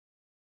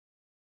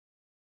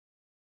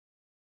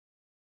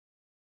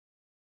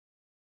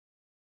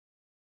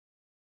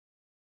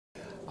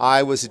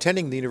I was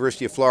attending the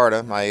University of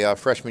Florida my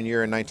freshman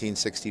year in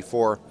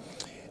 1964,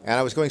 and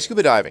I was going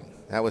scuba diving.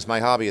 That was my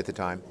hobby at the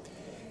time.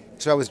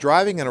 So I was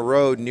driving on a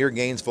road near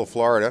Gainesville,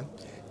 Florida,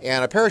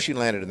 and a parachute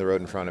landed in the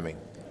road in front of me.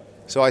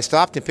 So I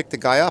stopped and picked the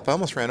guy up. I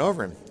almost ran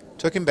over him.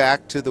 Took him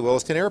back to the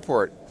Williston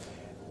Airport,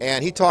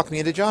 and he talked me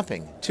into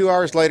jumping. 2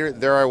 hours later,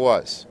 there I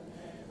was.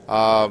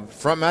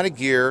 Front-mounted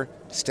gear,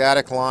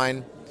 static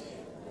line.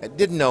 I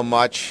didn't know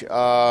much.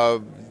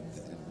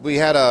 We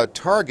had a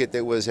target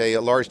that was a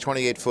large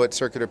 28-foot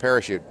circular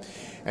parachute,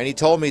 and he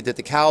told me that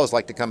the cows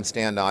like to come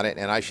stand on it,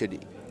 and I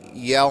should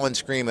yell and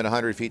scream at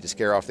 100 feet to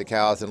scare off the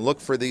cows and look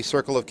for the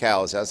circle of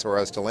cows. That's where I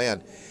was to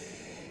land.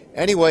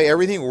 Anyway,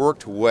 everything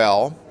worked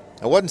well.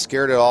 I wasn't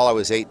scared at all. I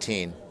was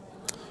 18.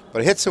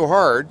 But it hit so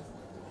hard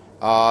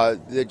that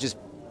it just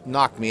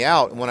knocked me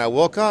out. And when I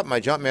woke up, my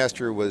jump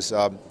master was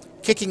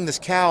kicking this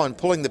cow and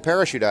pulling the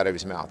parachute out of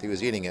his mouth. He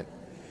was eating it.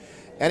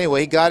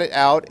 Anyway, he got it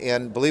out,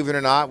 and believe it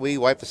or not, we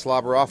wiped the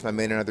slobber off and I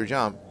made another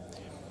jump.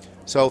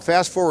 So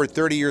fast forward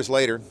 30 years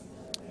later,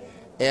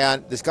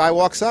 and this guy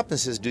walks up and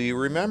says, "Do you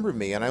remember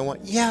me?" And I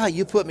went, "Yeah,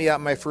 you put me out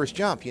my first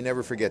jump." You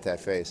never forget that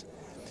face.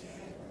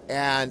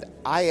 And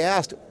I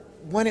asked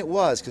when it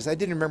was, because I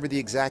didn't remember the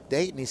exact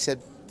date, and he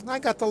said, "I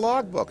got the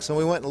logbook." So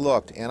we went and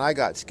looked, and I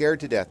got scared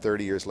to death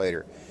 30 years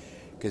later.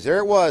 Because there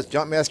it was,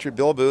 Jump Master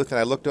Bill Booth, and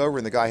I looked over,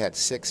 and the guy had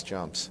 6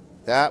 jumps.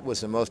 That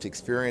was the most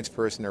experienced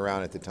person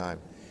around at the time.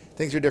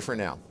 Things are different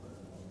now.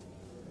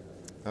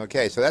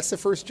 Okay, so that's the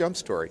first jump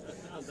story.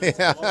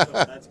 That's awesome.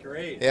 That's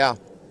great. Yeah.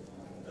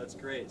 That's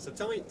great. So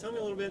tell me a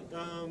little bit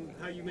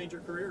how you made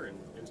your career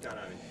in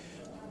skydiving.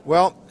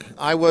 Well,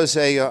 I was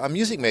a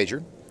music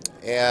major,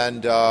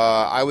 and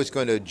I was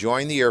going to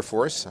join the Air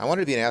Force. I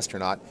wanted to be an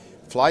astronaut,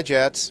 fly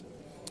jets,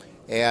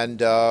 and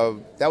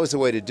that was the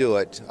way to do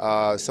it.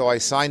 So I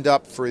signed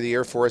up for the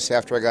Air Force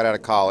after I got out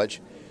of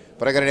college,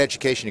 but I got an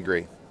education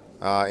degree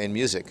in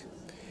music.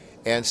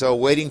 And so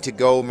waiting to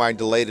go my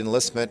delayed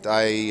enlistment,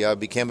 I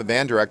became a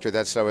band director.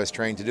 That's what I was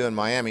trained to do in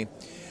Miami.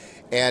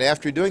 And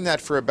after doing that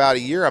for about a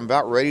year, I'm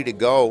about ready to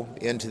go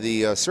into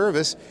the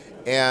service,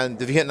 and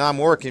the Vietnam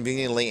War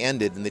conveniently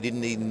ended, and they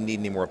didn't even need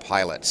any more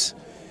pilots.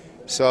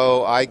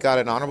 So I got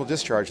an honorable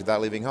discharge without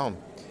leaving home.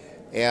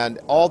 And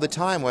all the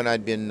time when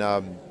I'd been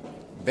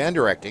band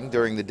directing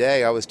during the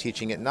day, I was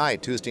teaching at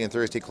night, Tuesday and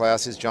Thursday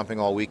classes, jumping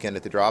all weekend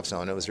at the drop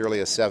zone. It was really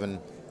a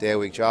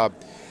 7-day-a-week job.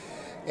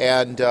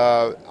 And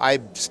I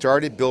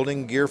started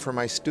building gear for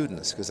my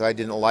students because I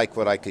didn't like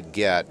what I could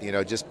get, you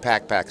know, just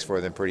packs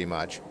for them pretty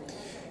much.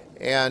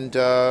 And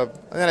then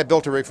I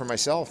built a rig for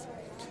myself.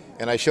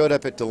 And I showed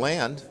up at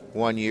DeLand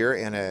one year,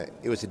 and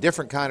it was a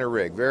different kind of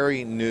rig,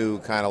 very new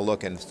kind of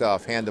looking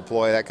stuff, hand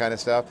deploy, that kind of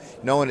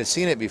stuff. No one had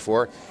seen it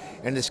before.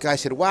 And this guy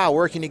said, "Wow,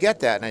 where can you get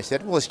that?" And I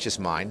said, "Well, it's just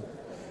mine."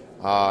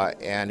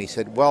 And he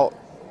said, "Well,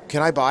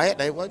 can I buy it?"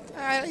 And I went,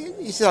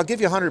 he said, "I'll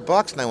give you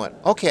 $100. And I went,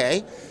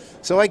 "Okay."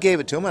 So I gave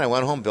it to him, and I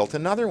went home, built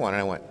another one.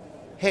 And I went,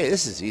 "Hey,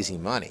 this is easy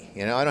money.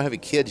 You know, I don't have any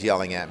kids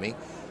yelling at me."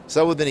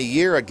 So within a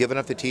year, I'd given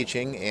up the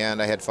teaching,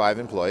 and I had 5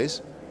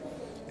 employees.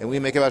 And we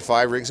make about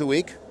 5 rigs a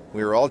week.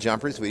 We were all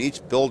jumpers. We'd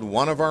each build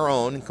one of our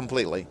own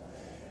completely.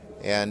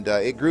 And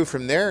it grew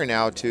from there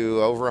now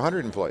to over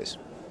 100 employees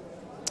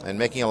and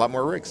making a lot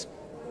more rigs.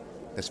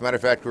 As a matter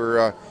of fact,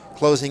 we're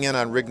closing in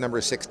on rig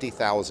number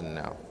 60,000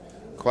 now.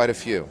 Quite a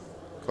few.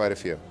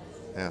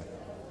 Yeah.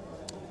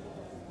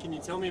 Can you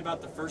tell me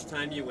about the first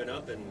time you went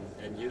up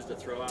and used a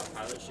throw-out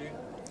pilot chute?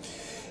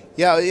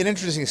 Yeah, an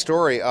interesting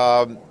story.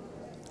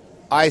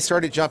 I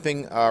started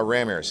jumping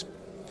ram airs,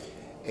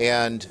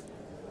 and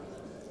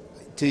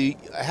to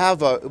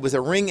have it was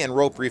a ring and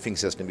rope reefing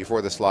system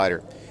before the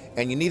slider,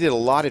 and you needed a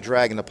lot of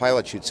drag in the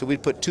pilot chute, so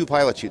we'd put 2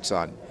 pilot chutes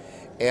on,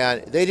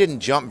 and they didn't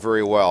jump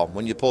very well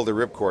when you pulled the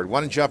ripcord.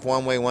 One would jump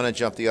one way, one would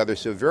jump the other,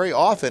 so very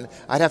often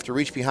I'd have to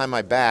reach behind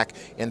my back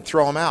and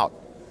throw them out.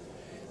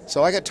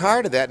 So I got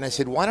tired of that, and I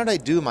said, why don't I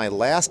do my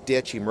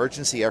last-ditch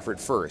emergency effort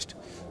first?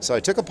 So I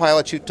took a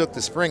pilot chute, took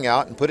the spring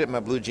out, and put it in my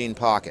blue jean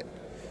pocket.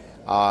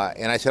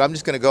 And I said, I'm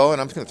just going to go, and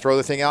I'm just going to throw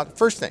the thing out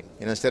first thing,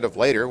 instead of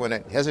later when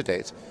it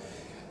hesitates.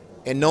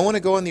 And no one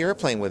would go in the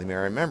airplane with me, I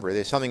remember.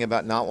 There's something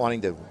about not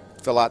wanting to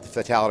fill out the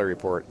fatality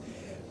report.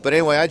 But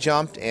anyway, I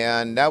jumped,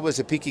 and that was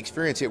a peak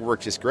experience. It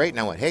worked just great, and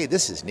I went, hey,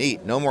 this is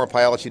neat. No more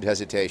pilot chute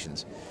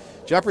hesitations.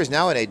 Jumpers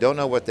nowadays don't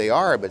know what they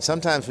are, but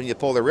sometimes when you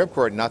pull the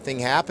ripcord, nothing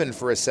happened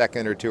for a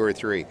second or 2 or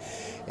 3,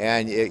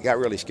 and it got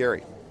really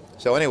scary.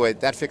 So anyway,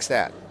 that fixed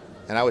that,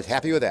 and I was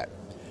happy with that.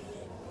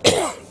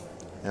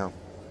 Yeah.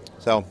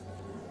 So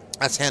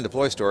that's hand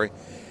deploy story.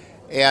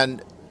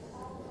 And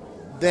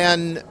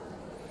then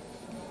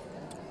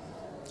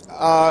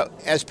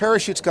as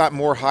parachutes got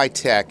more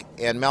high-tech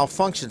and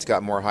malfunctions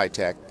got more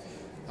high-tech,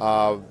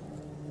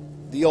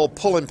 the old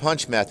pull and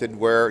punch method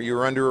where you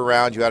were under a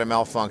round, you had a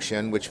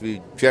malfunction, which would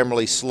be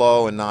generally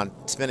slow and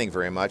not spinning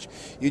very much.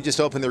 You just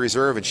open the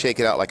reserve and shake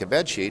it out like a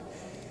bed sheet.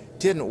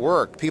 Didn't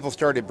work. People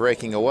started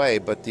breaking away,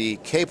 but the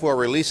capo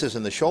releases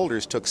in the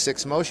shoulders took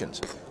 6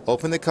 motions.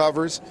 Open the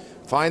covers,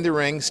 find the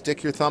rings,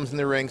 stick your thumbs in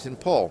the rings, and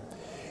pull.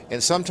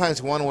 And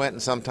sometimes one went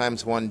and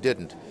sometimes one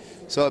didn't.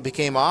 So it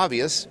became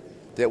obvious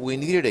that we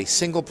needed a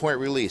single point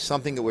release,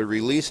 something that would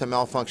release a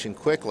malfunction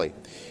quickly.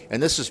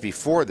 And this was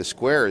before the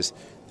squares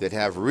that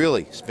have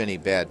really spinny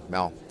bad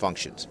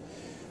malfunctions.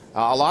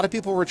 A lot of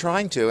people were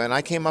trying to, and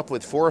I came up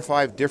with 4 or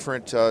 5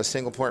 different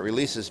single point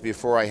releases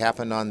before I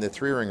happened on the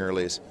 3-ring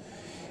release.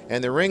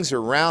 And the rings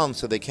are round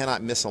so they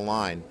cannot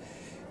misalign.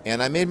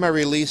 And I made my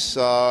release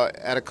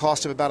at a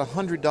cost of about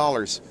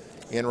 $100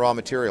 in raw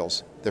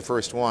materials, the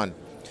first one.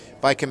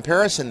 By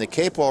comparison, the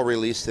cape wall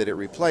release that it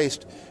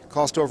replaced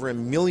cost over $1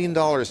 million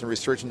in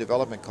research and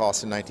development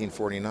costs in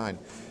 1949.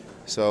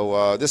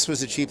 So this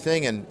was a cheap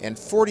thing, and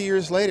 40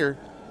 years later,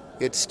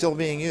 it's still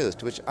being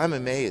used, which I'm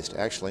amazed,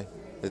 actually.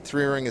 The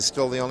 3-ring is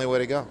still the only way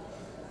to go.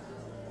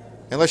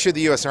 Unless you're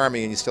the U.S.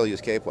 Army and you still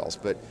use cape wells,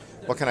 but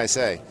what can I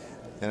say?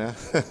 You know?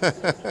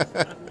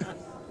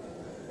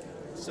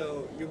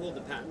 So you hold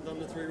the patent on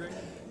the 3-ring?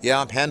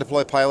 Yeah,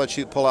 hand-deploy pilot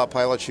chute, pull-out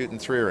pilot chute, and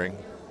 3-ring.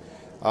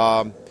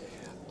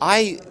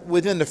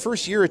 Within the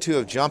first year or two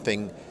of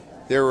jumping,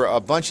 there were a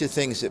bunch of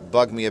things that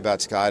bugged me about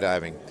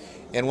skydiving.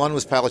 And one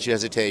was pilot chute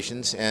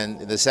hesitations, and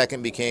the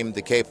second became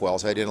the cape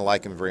wells. I didn't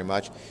like them very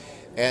much.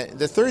 And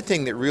the third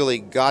thing that really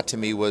got to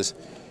me was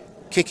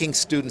kicking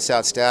students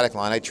out static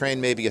line. I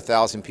trained maybe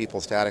 1,000 people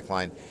static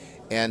line.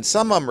 And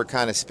some of them were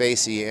kind of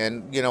spacey,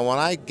 and you know, when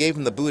I gave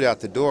them the boot out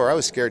the door, I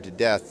was scared to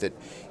death that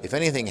if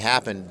anything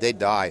happened, they'd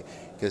die,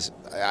 because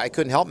I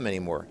couldn't help them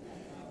anymore.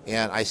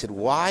 And I said,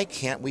 why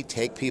can't we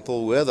take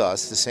people with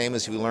us the same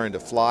as we learn to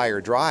fly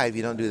or drive?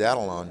 You don't do that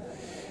alone.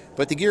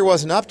 But the gear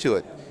wasn't up to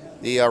it.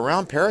 The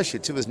round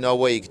parachutes, there was no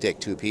way you could take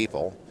 2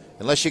 people,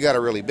 unless you got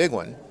a really big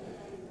one.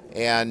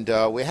 And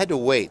we had to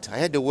wait. I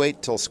had to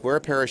wait till square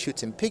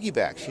parachutes and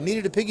piggybacks. You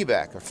needed a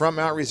piggyback. A front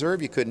mount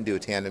reserve, you couldn't do a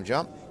tandem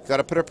jump. You got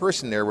to put a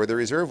person there where the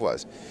reserve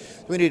was.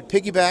 So we needed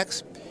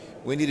piggybacks.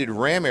 We needed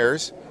ram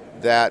airs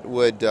that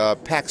would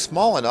pack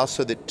small enough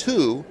so that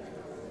 2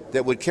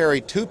 that would carry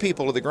 2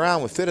 people to the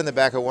ground would fit in the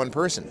back of 1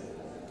 person.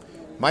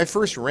 My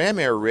first ram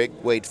air rig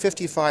weighed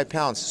 55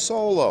 pounds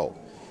solo,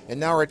 and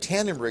now our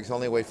tandem rigs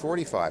only weigh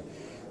 45.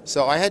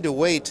 So I had to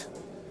wait.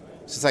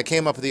 Since I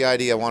came up with the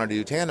idea I wanted to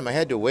do tandem, I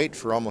had to wait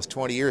for almost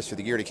 20 years for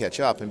the gear to catch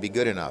up and be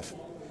good enough.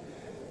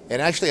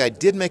 And actually, I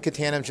did make a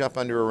tandem jump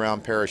under a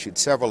round parachute.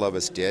 Several of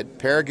us did.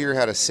 Paragear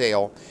had a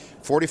sail,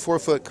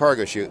 44-foot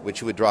cargo chute, which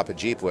you would drop a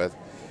Jeep with,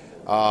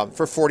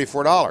 for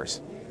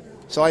 $44.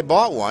 So I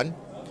bought one,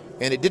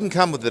 and it didn't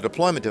come with the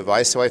deployment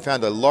device, so I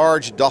found a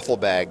large duffel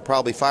bag,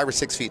 probably 5 or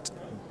 6 feet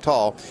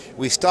tall.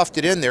 We stuffed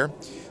it in there.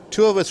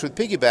 2 of us with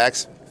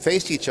piggybacks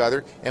faced each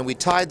other, and we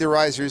tied the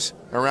risers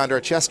around our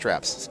chest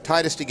straps,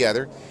 tied us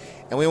together,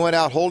 and we went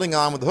out holding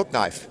on with a hook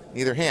knife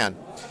in either hand.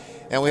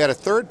 And we had a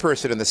third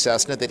person in the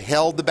Cessna that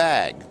held the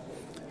bag.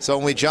 So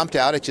when we jumped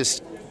out, it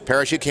just,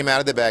 parachute came out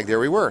of the bag, there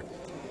we were.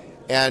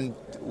 And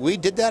we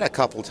did that a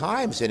couple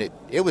times, and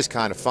it was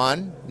kind of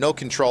fun. No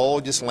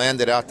control, just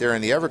landed out there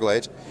in the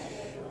Everglades.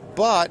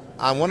 But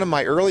on one of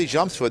my early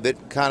jumps with it,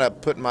 kind of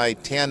put my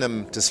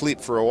tandem to sleep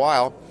for a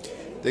while,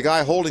 the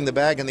guy holding the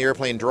bag in the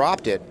airplane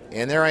dropped it,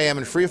 and there I am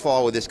in free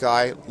fall with this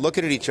guy,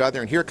 looking at each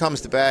other, and here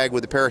comes the bag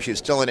with the parachute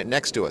still in it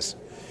next to us.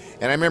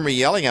 And I remember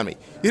yelling at me,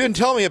 "You didn't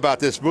tell me about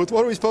this, Booth.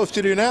 What are we supposed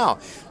to do now?"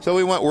 So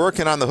we went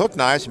working on the hook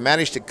knives,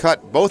 managed to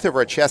cut both of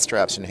our chest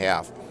straps in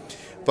half.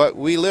 But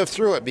we lived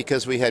through it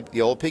because we had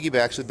the old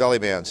piggybacks with belly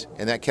bands,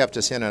 and that kept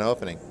us in an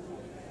opening.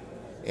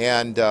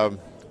 And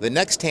the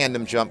next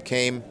tandem jump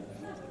came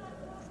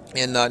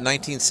in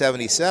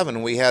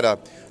 1977. We had a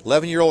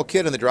 11-year-old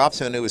kid in the drop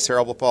zone who was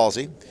cerebral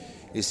palsy.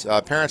 His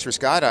parents were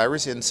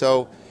skydivers, and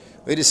so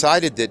we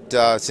decided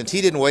that since he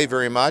didn't weigh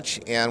very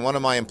much, and one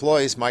of my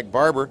employees, Mike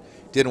Barber,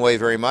 didn't weigh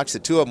very much, the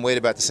 2 of them weighed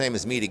about the same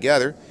as me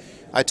together,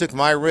 I took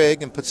my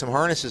rig and put some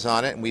harnesses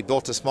on it, and we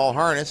built a small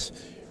harness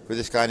for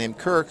this guy named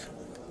Kirk,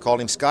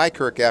 called him Sky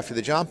Kirk after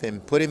the jump,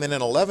 and put him in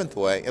an 11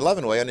 way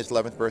on his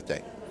 11th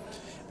birthday,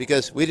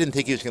 because we didn't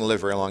think he was going to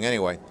live very long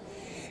anyway.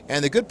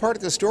 And the good part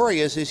of the story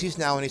is he's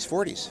now in his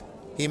 40s.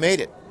 He made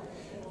it.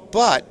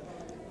 But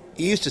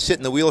he used to sit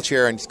in the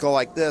wheelchair and go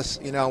like this,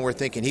 you know, and we're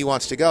thinking he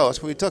wants to go.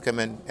 That's why we took him.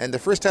 And the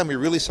first time we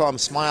really saw him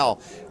smile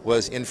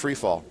was in free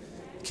fall.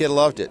 Kid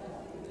loved it.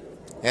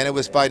 And it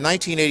was by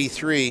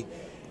 1983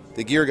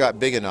 the gear got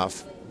big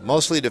enough,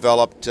 mostly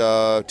developed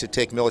to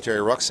take military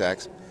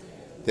rucksacks,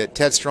 that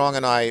Ted Strong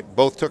and I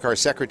both took our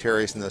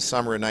secretaries in the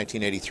summer of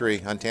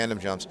 1983 on tandem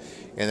jumps,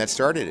 and that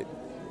started it.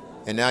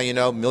 And now, you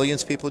know,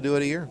 millions of people do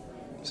it a year.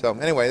 So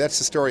anyway, that's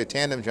the story of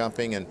tandem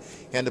jumping and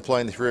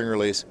deploying the 3-ring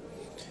release.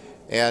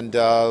 And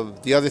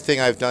the other thing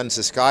I've done is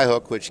the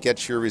skyhook, which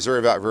gets your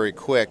reserve out very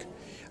quick.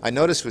 I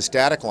noticed with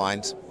static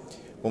lines,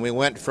 when we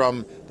went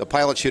from the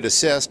pilot chute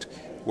assist,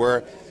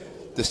 where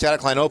the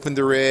static line opened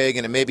the rig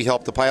and it maybe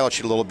helped the pilot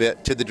chute a little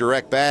bit, to the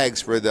direct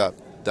bags where the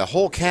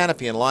whole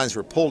canopy and lines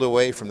were pulled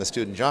away from the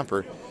student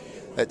jumper,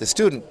 that the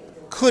student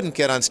couldn't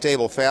get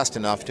unstable fast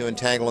enough to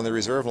entangle in the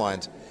reserve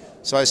lines.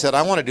 So I said,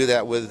 I want to do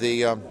that with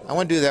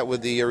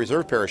the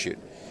reserve parachute.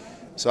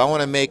 So I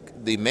want to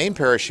make the main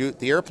parachute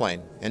the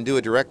airplane and do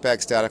a direct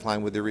bag static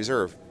line with the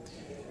reserve.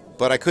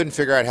 But I couldn't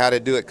figure out how to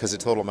do it because of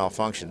total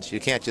malfunctions. You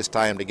can't just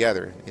tie them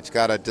together. It's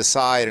got to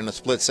decide in a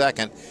split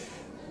second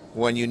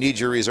when you need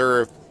your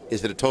reserve,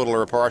 is it a total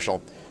or a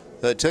partial?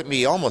 So it took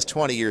me almost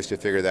 20 years to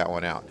figure that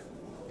one out.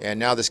 And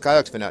now the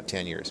Skyhook's been out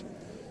 10 years.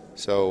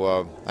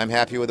 So I'm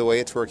happy with the way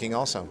it's working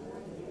also.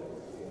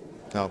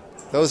 So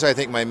those are, I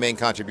think, my main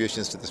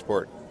contributions to the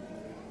sport.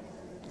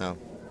 No.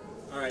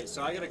 All right,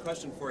 so I got a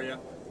question for you.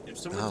 If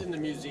someone's in the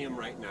museum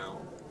right now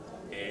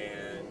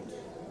and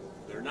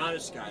they're not a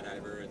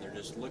skydiver and they're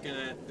just looking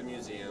at the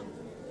museum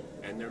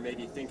and they're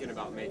maybe thinking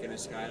about making a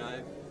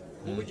skydive,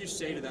 what would you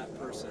say to that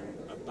person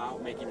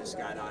about making a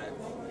skydive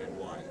and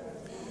why?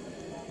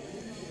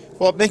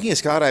 Well, making a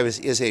skydive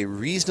is a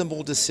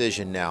reasonable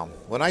decision now.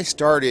 When I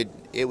started,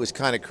 it was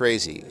kind of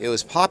crazy. It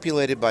was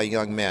populated by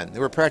young men.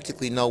 There were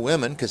practically no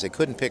women because they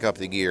couldn't pick up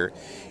the gear.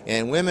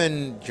 And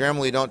women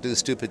generally don't do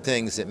stupid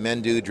things that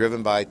men do,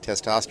 driven by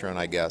testosterone,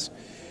 I guess.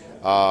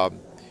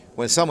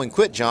 When someone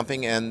quit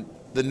jumping and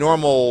the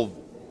normal,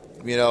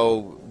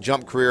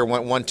 jump career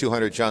went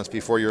 1-200 jumps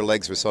before your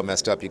legs were so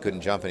messed up you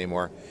couldn't jump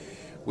anymore,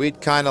 we'd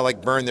kind of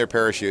like burn their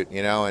parachute,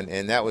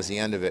 and that was the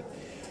end of it.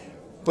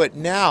 But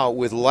now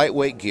with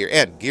lightweight gear,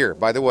 and gear,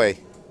 by the way,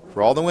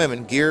 for all the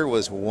women, gear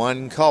was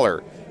one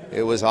color.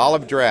 It was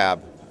olive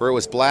drab, or it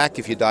was black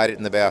if you dyed it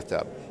in the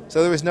bathtub.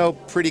 So there was no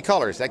pretty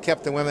colors. That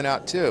kept the women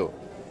out too,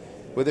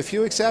 with a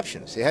few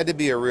exceptions. You had to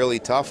be a really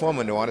tough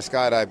woman to want to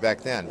skydive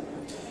back then.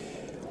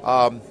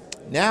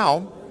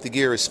 Now the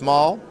gear is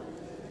small,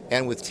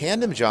 and with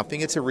tandem jumping,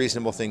 it's a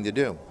reasonable thing to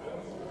do.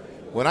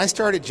 When I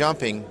started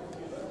jumping,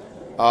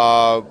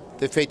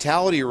 the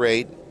fatality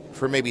rate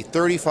for maybe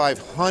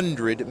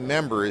 3,500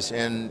 members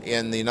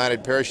in the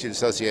United Parachute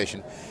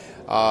Association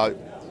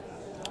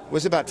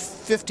was about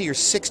 50 or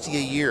 60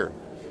 a year.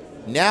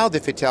 Now the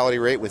fatality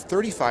rate with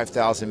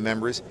 35,000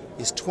 members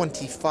is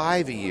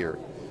 25 a year.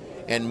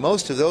 And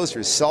most of those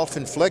are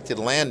self-inflicted,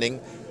 landing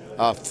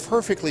a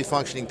perfectly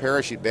functioning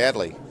parachute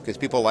badly, because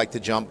people like to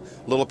jump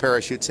little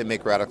parachutes and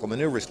make radical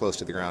maneuvers close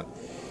to the ground.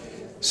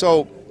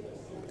 So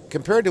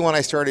compared to when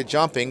I started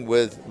jumping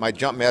with my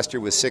jump master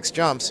with 6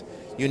 jumps,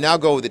 you now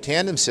go with a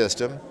tandem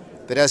system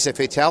that has a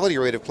fatality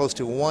rate of close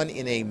to 1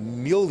 in a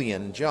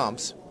million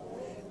jumps,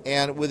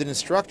 and with an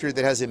instructor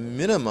that has a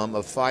minimum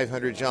of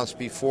 500 jumps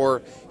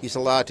before he's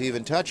allowed to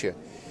even touch you.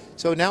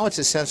 So now it's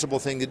a sensible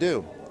thing to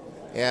do.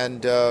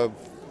 And the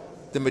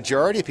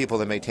majority of people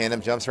that make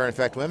tandem jumps are in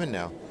fact women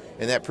now,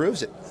 and that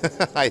proves it,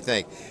 I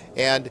think.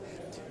 And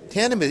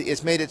tandem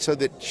has made it so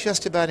that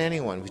just about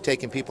anyone, we've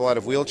taken people out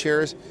of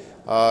wheelchairs,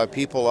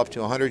 people up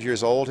to 100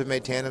 years old have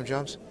made tandem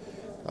jumps.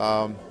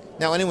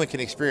 Now anyone can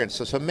experience.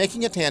 So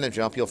making a tandem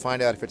jump, you'll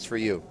find out if it's for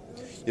you.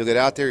 You'll get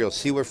out there, you'll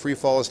see what free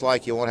fall is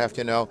like, you won't have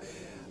to know,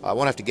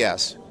 won't have to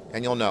guess,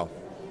 and you'll know.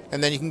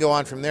 And then you can go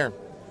on from there.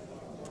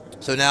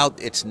 So now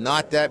it's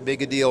not that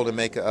big a deal to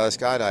make a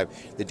skydive.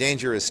 The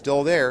danger is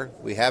still there.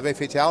 We have a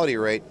fatality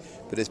rate,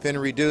 but it's been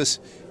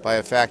reduced by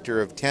a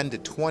factor of 10 to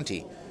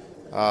 20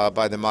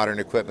 by the modern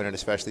equipment, and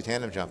especially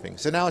tandem jumping.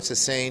 So now it's a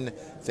sane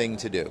thing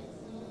to do.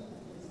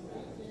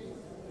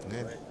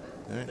 Okay.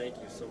 All right. Thank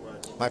you so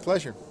much. My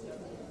pleasure.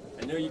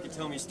 I know you could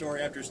tell me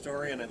story after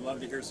story, and I'd love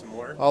to hear some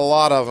more. A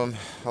lot of them.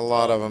 A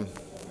lot of them.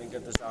 Let me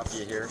get this off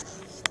you here.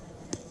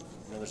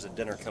 I know there's a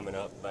dinner coming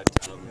up, but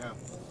Yeah.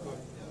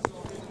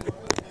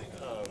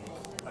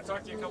 I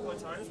talked to you a couple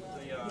of times with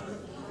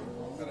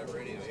the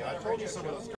Radio. Yeah, I told you some of those.